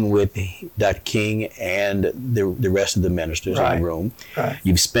meeting with Dr. King and the rest of the ministers in the room. Right.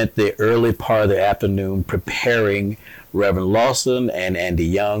 You've spent the early part of the afternoon preparing Reverend Lawson and Andy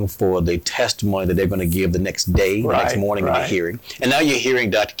Young for the testimony that they're going to give the next day, next morning in the hearing. And now you're hearing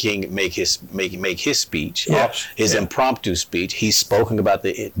Dr. King make his speech, his impromptu speech. He's spoken about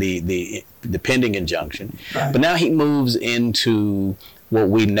the pending injunction, but now he moves into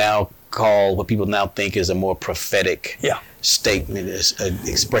what people now think is a more prophetic statement, is an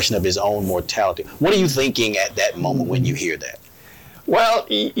expression of his own mortality. What are you thinking at that moment when you hear that? Well,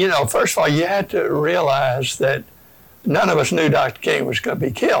 first of all, you had to realize that none of us knew Dr. King was going to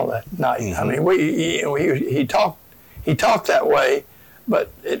be killed that night. I mean, he talked that way,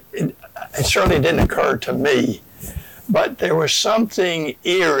 but it certainly didn't occur to me. But there was something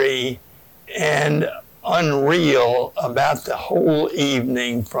eerie and unreal about the whole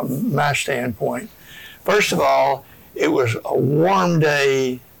evening from my standpoint. First of all, it was a warm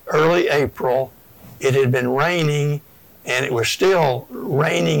day, early April. It had been raining, and it was still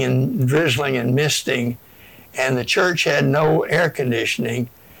raining and drizzling and misting. And the church had no air conditioning,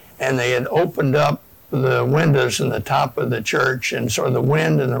 and they had opened up the windows in the top of the church, and so the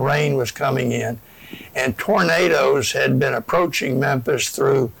wind and the rain was coming in. And tornadoes had been approaching Memphis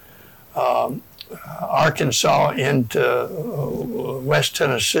through Arkansas into West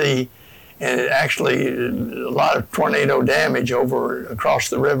Tennessee, and actually a lot of tornado damage across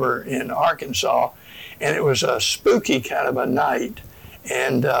the river in Arkansas. And it was a spooky kind of a night.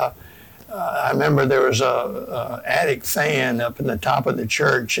 And I remember there was a attic fan up in the top of the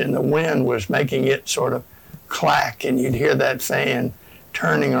church, and the wind was making it sort of clack, and you'd hear that fan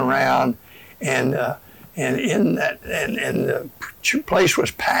turning around, and in that, and the place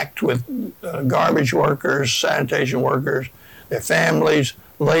was packed with garbage workers, sanitation workers, their families,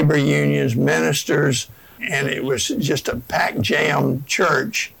 labor unions, ministers, and it was just a packed, jammed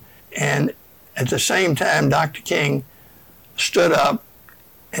church. And at the same time, Dr. King stood up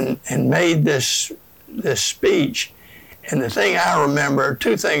and made this speech. And the thing I remember,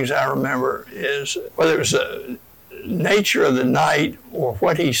 two things I remember, is whether it was the nature of the night or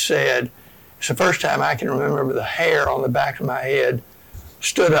what he said. It's the first time I can remember the hair on the back of my head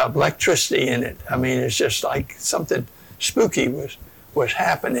stood up, electricity in it. I mean, it's just like something spooky was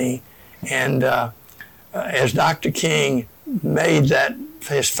happening. And as Dr. King made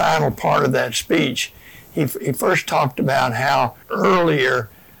his final part of that speech, he first talked about how earlier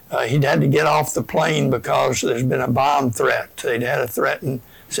he'd had to get off the plane because there's been a bomb threat. They'd had a threat and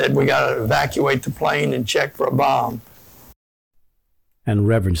said, we got to evacuate the plane and check for a bomb. And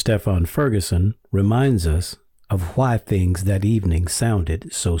Reverend Stephan Ferguson reminds us of why things that evening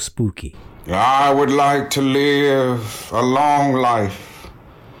sounded so spooky. I would like to live a long life.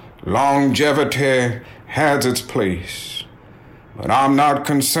 Longevity has its place, but I'm not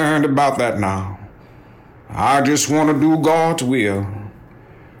concerned about that now. I just want to do God's will.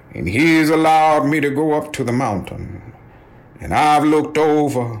 And He's allowed me to go up to the mountain. And I've looked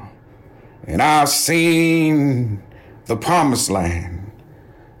over and I've seen the promised land.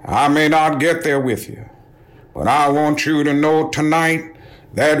 I may not get there with you, but I want you to know tonight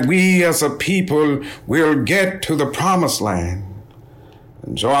that we as a people will get to the promised land.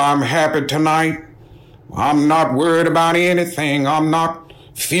 And so I'm happy tonight. I'm not worried about anything. I'm not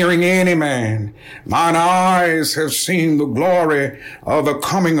fearing any man. Mine eyes have seen the glory of the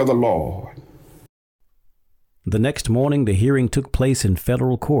coming of the Lord. The next morning, the hearing took place in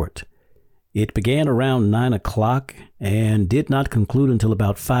federal court. It began around 9 o'clock and did not conclude until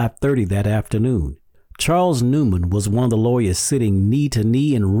about 5:30 that afternoon. Charles Newman was one of the lawyers sitting knee to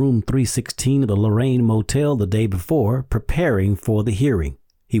knee in room 316 of the Lorraine Motel the day before, preparing for the hearing.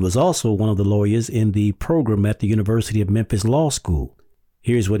 He was also one of the lawyers in the program at the University of Memphis Law School.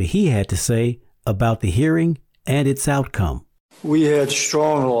 Here's what he had to say about the hearing and its outcome. We had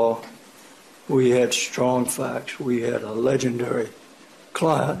strong law. We had strong facts. We had a legendary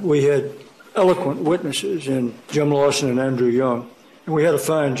client. We had eloquent witnesses in Jim Lawson and Andrew Young. And we had a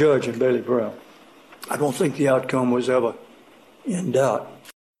fine judge in Bailey Brown. I don't think the outcome was ever in doubt.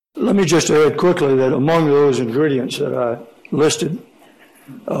 Let me just add quickly that among those ingredients that I listed,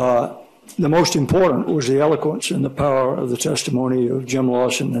 the most important was the eloquence and the power of the testimony of Jim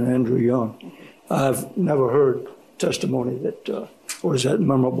Lawson and Andrew Young. I've never heard testimony that was that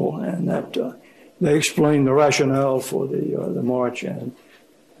memorable, and that they explained the rationale for the march, and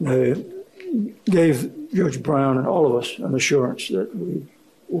they gave Judge Brown and all of us an assurance that we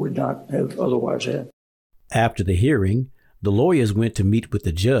would not have otherwise had. After the hearing, the lawyers went to meet with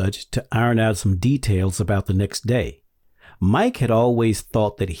the judge to iron out some details about the next day. Mike had always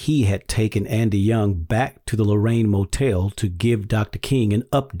thought that he had taken Andy Young back to the Lorraine Motel to give Dr. King an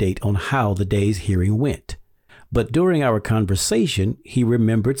update on how the day's hearing went. But during our conversation, he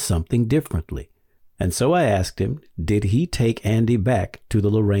remembered something differently. And so I asked him, did he take Andy back to the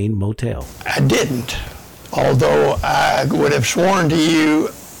Lorraine Motel? I didn't, although I would have sworn to you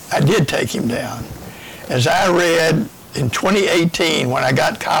I did take him down. As I read in 2018, when I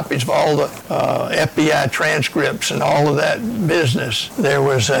got copies of all the FBI transcripts and all of that business, there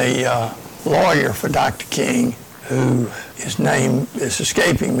was a lawyer for Dr. King, who his name is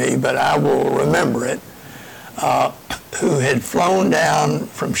escaping me, but I will remember it, who had flown down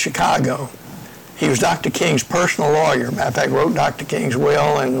from Chicago. He was Dr. King's personal lawyer. Matter of fact, wrote Dr. King's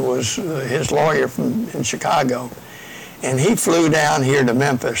will and was his lawyer in Chicago. And he flew down here to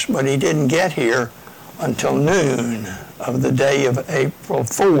Memphis, but he didn't get here until noon of the day of April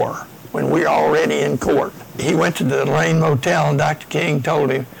 4, when we were already in court. He went to the Lorraine Motel, and Dr. King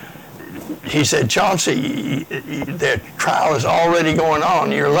told him, he said, Chauncey, their trial is already going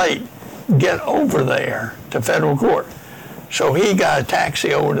on. You're late. Get over there to federal court. So he got a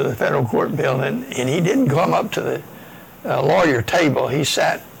taxi over to the federal court building, and he didn't come up to the lawyer table. He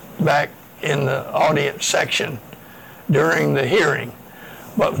sat back in the audience section during the hearing.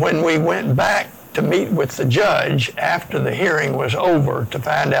 But when we went back to meet with the judge after the hearing was over to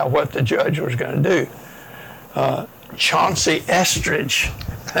find out what the judge was going to do, Chauncey Estridge,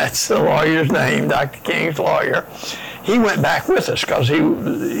 that's the lawyer's name, Dr. King's lawyer, he went back with us because he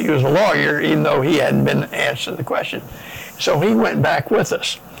was a lawyer, even though he hadn't been answering the question. So he went back with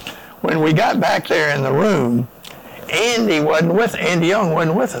us. When we got back there in the room, Andy Young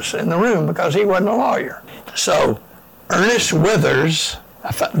wasn't with us in the room because he wasn't a lawyer. So Ernest Withers,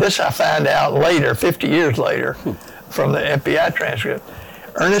 this I found out later, 50 years later, from the FBI transcript.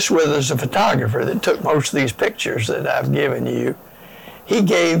 Ernest Withers, a photographer that took most of these pictures that I've given you, he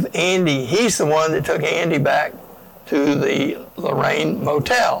gave Andy, he's the one that took Andy back to the Lorraine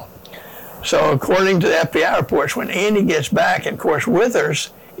Motel. So according to the FBI reports, when Andy gets back, and of course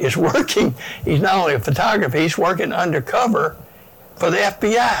Withers is working, he's not only a photographer, he's working undercover for the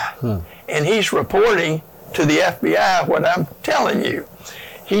FBI. And he's reporting to the FBI what I'm telling you.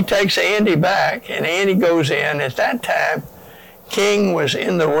 He takes Andy back, and Andy goes in. At that time, King was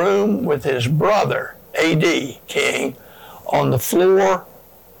in the room with his brother, A.D. King, on the floor,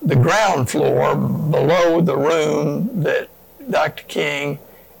 the ground floor below the room that Dr. King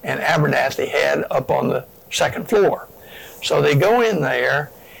and Abernathy had up on the second floor. So they go in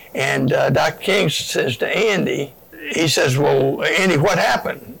there, and Dr. King says to Andy, he says, well, Andy, what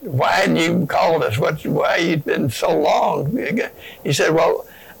happened? Why hadn't you called us? Why you been so long? He said, well,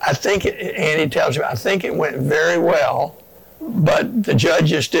 Andy tells me, I think it went very well, but the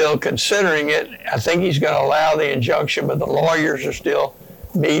judge is still considering it. I think he's going to allow the injunction, but the lawyers are still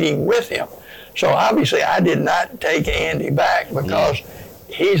meeting with him. So obviously I did not take Andy back because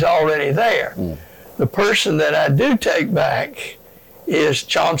he's already there. The person that I do take back is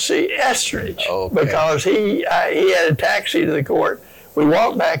Chauncey Estridge, because he had a taxi to the court. We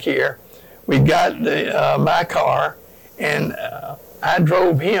walked back here. We got my car, and I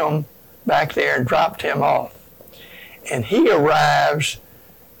drove him back there and dropped him off. And he arrives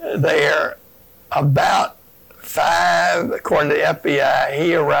there about 5, according to the FBI,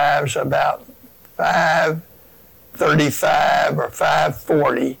 he arrives about 5:35 or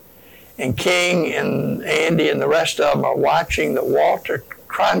 5:40, and King and Andy and the rest of them are watching the Walter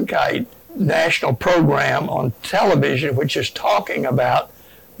Cronkite national program on television, which is talking about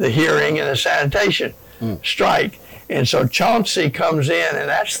the hearing and the sanitation strike. And so Chauncey comes in, and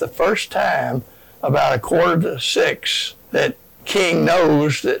that's the first time about 5:45 that King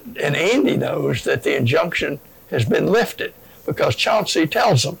knows that, and Andy knows that the injunction has been lifted, because Chauncey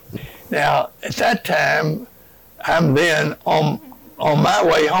tells them. Now, at that time, I'm then on my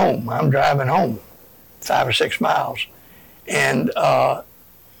way home. I'm driving home 5 or 6 miles. And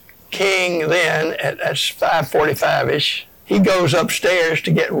King then, that's 5:45-ish, he goes upstairs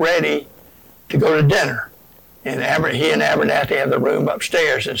to get ready to go to dinner. And he and Abernathy have the room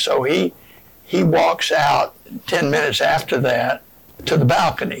upstairs. And so he walks out 10 minutes after that to the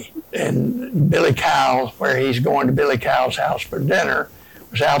balcony. And Billy Kyle, where he's going to Billy Kyle's house for dinner,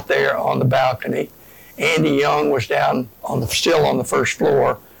 was out there on the balcony. Andy Young was down still on the first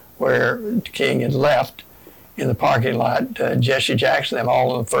floor where King had left in the parking lot. Jesse Jackson, them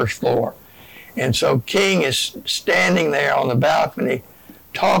all on the first floor. And so King is standing there on the balcony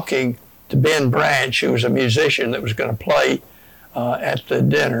talking to Ben Branch, who was a musician that was going to play at the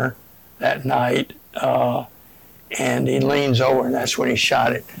dinner that night. And he leans over, and that's when he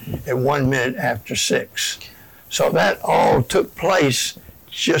shot it at 6:01. So that all took place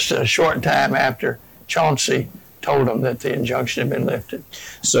just a short time after Chauncey told him that the injunction had been lifted.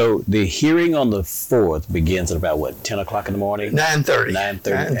 So the hearing on the 4th begins at about, 10 o'clock in the morning? 9:30.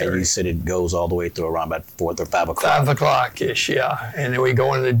 9:30. And you said it goes all the way through around about 4 or 5 o'clock? 5 o'clock-ish, yeah. And then we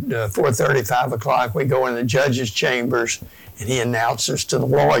go into 4:30, 5 o'clock, we go in the judge's chambers, and he announces to the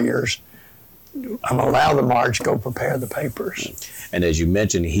lawyers, I'm going to allow the march, go prepare the papers. And as you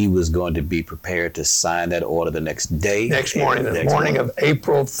mentioned, he was going to be prepared to sign that order the next day? Next morning, the morning of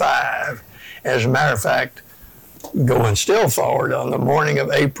April 5. As a matter of fact, going still forward, on the morning of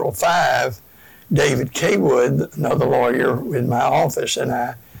April 5, David Kaywood, another lawyer in my office, and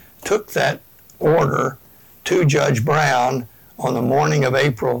I took that order to Judge Brown on the morning of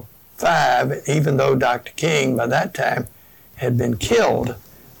April 5, even though Dr. King, by that time, had been killed.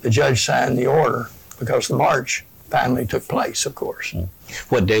 The judge signed the order because the march finally took place, of course.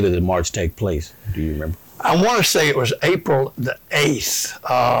 What day did the march take place? Do you remember? I want to say it was April the 8th.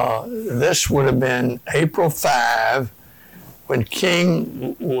 This would have been April 5, when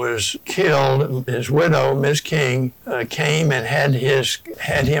King was killed. His widow, Ms. King, came and had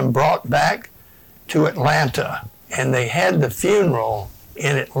him brought back to Atlanta. And they had the funeral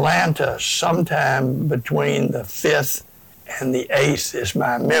in Atlanta sometime between the 5th and the 8th is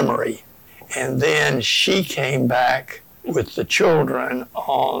my memory. And then she came back with the children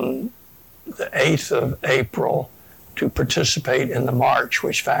on the 8th of April to participate in the march,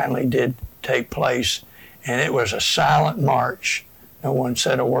 which finally did take place. And it was a silent march. No one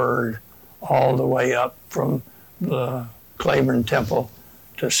said a word all the way up from the Claiborne Temple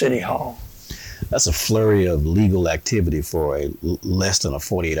to City Hall. That's a flurry of legal activity for less than a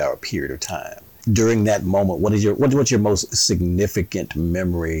 48-hour period of time. During that moment, what's your most significant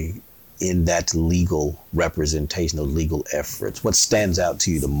memory in that legal representation, those legal efforts? What stands out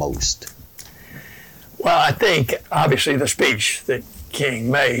to you the most? Well, I think obviously the speech that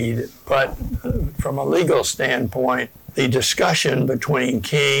King made, but from a legal standpoint, the discussion between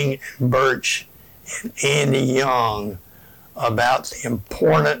King and Birch and Andy Young about the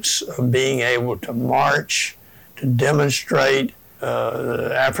importance of being able to march, to demonstrate.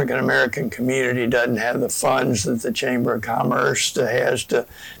 The African-American community doesn't have the funds that the Chamber of Commerce has to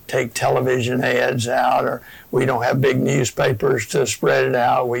take television ads out, or we don't have big newspapers to spread it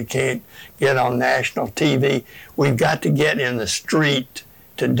out. We can't get on national TV. We've got to get in the street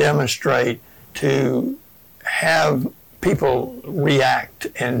to demonstrate, to have people react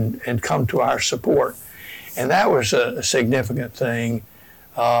and come to our support. And that was a significant thing.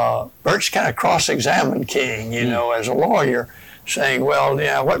 Birch kind of cross-examined King, as a lawyer, saying, well,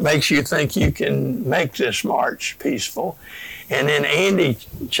 yeah, what makes you think you can make this march peaceful? And then Andy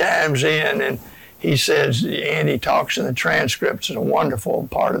chimes in, and he says, Andy talks in the transcripts, it's a wonderful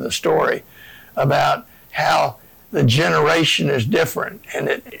part of the story, about how the generation is different, and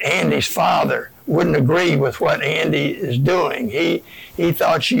that Andy's father wouldn't agree with what Andy is doing. He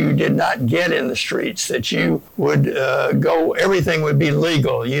thought you did not get in the streets, that you would everything would be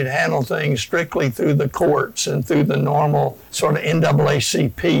legal. You'd handle things strictly through the courts and through the normal sort of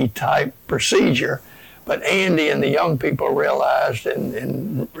NAACP type procedure. But Andy and the young people realized,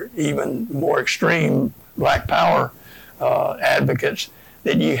 and even more extreme Black Power advocates,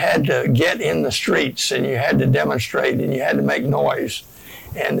 that you had to get in the streets and you had to demonstrate and you had to make noise,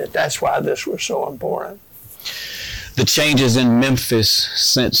 and that's why this was so important. The changes in Memphis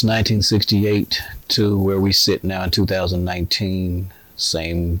since 1968 to where we sit now in 2019,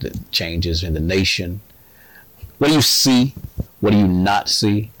 same changes in the nation. What do you see? What do you not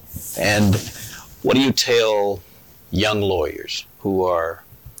see? And what do you tell young lawyers who are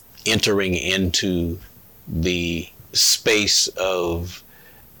entering into the space of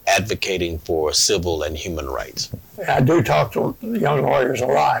advocating for civil and human rights? I do talk to young lawyers a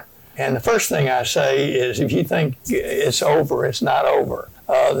lot. And the first thing I say is, if you think it's over, it's not over.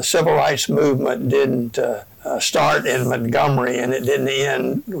 The civil rights movement didn't start in Montgomery, and it didn't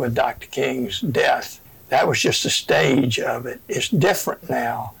end with Dr. King's death. That was just a stage of it. It's different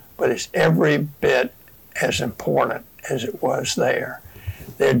now, but it's every bit as important as it was there.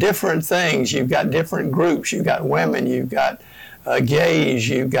 There are different things. You've got different groups. You've got women. You've got gays.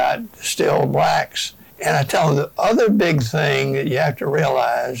 You've got still blacks. And I tell them the other big thing that you have to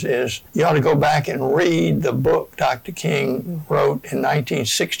realize is you ought to go back and read the book Dr. King wrote in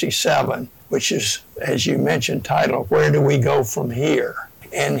 1967, which is, as you mentioned, titled, Where Do We Go From Here?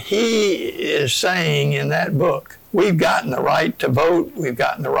 And he is saying in that book, we've gotten the right to vote, we've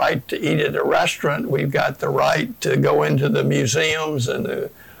gotten the right to eat at a restaurant, we've got the right to go into the museums and the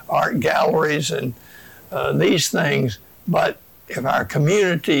art galleries and these things, but if our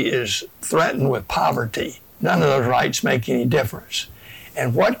community is threatened with poverty, none of those rights make any difference.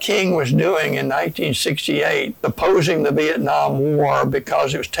 And what King was doing in 1968, opposing the Vietnam War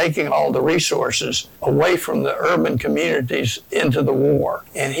because it was taking all the resources away from the urban communities into the war.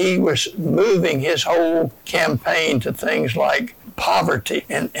 And he was moving his whole campaign to things like poverty.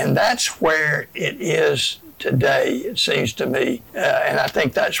 And that's where it is today, it seems to me. And I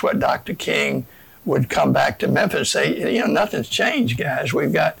think that's what Dr. King would come back to Memphis and say, nothing's changed, guys.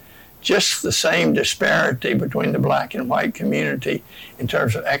 We've got just the same disparity between the black and white community in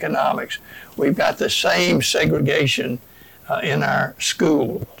terms of economics. We've got the same segregation in our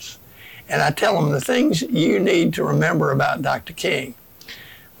schools. And I tell them the things you need to remember about Dr. King.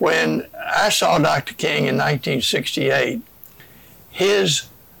 When I saw Dr. King in 1968, his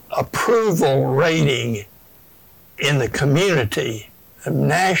approval rating in the community, the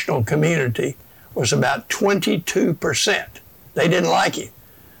national community, was about 22%. They didn't like him.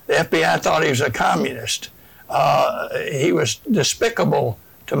 The FBI thought he was a communist. He was despicable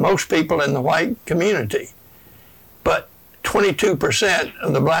to most people in the white community. But 22%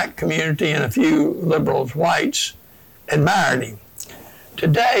 of the black community and a few liberals, whites, admired him.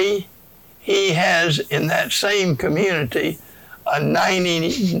 Today, he has in that same community a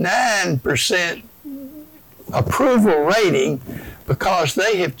 99% approval rating because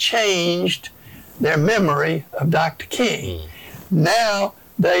they have changed their memory of Dr. King. Now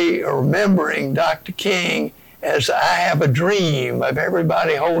they are remembering Dr. King as I have a dream of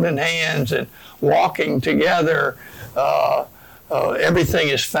everybody holding hands and walking together. Everything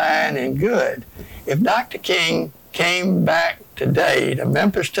is fine and good. If Dr. King came back today to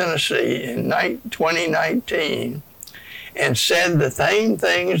Memphis, Tennessee in 2019 and said the same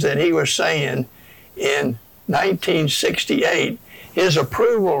things that he was saying in 1968, his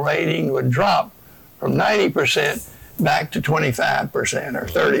approval rating would drop from 90% back to 25% or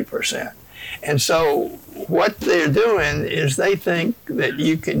 30%. And so what they're doing is they think that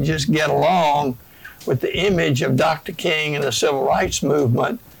you can just get along with the image of Dr. King and the civil rights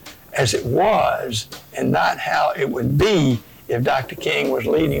movement as it was and not how it would be if Dr. King was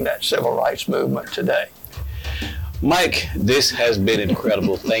leading that civil rights movement today. Mike, this has been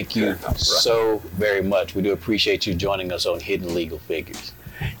incredible. Thank you so very much. We do appreciate you joining us on Hidden Legal Figures.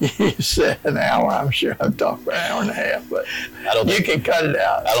 You said an hour. I'm sure I've talked for an hour and a half, but you can cut it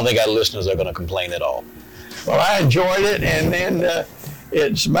out. I don't think our listeners are going to complain at all. Well, I enjoyed it, and then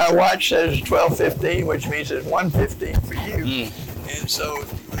it's my watch says 12:15, which means it's 1:15 for you. And so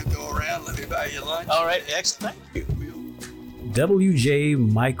if you want to go around, let me buy you lunch. All right, excellent. Thank you. W.J.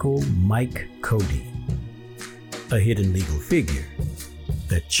 Michael Mike Cody, a hidden legal figure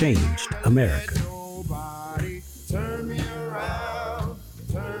that changed America. Turn me around,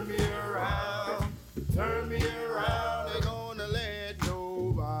 turn me around, turn me around. Ain't gonna let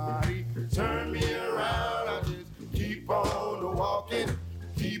nobody turn me around. I just on walking,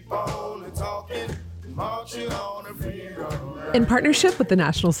 keep on talking, marching on a freedom. In partnership with the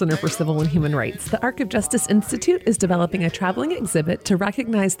National Center for Civil and Human Rights, the Arc of Justice Institute is developing a traveling exhibit to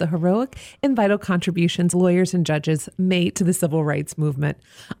recognize the heroic and vital contributions lawyers and judges made to the civil rights movement.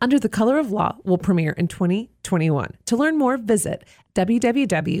 Under the Color of Law will premiere in 2021. To learn more, visit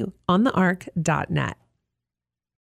www.onthearc.net.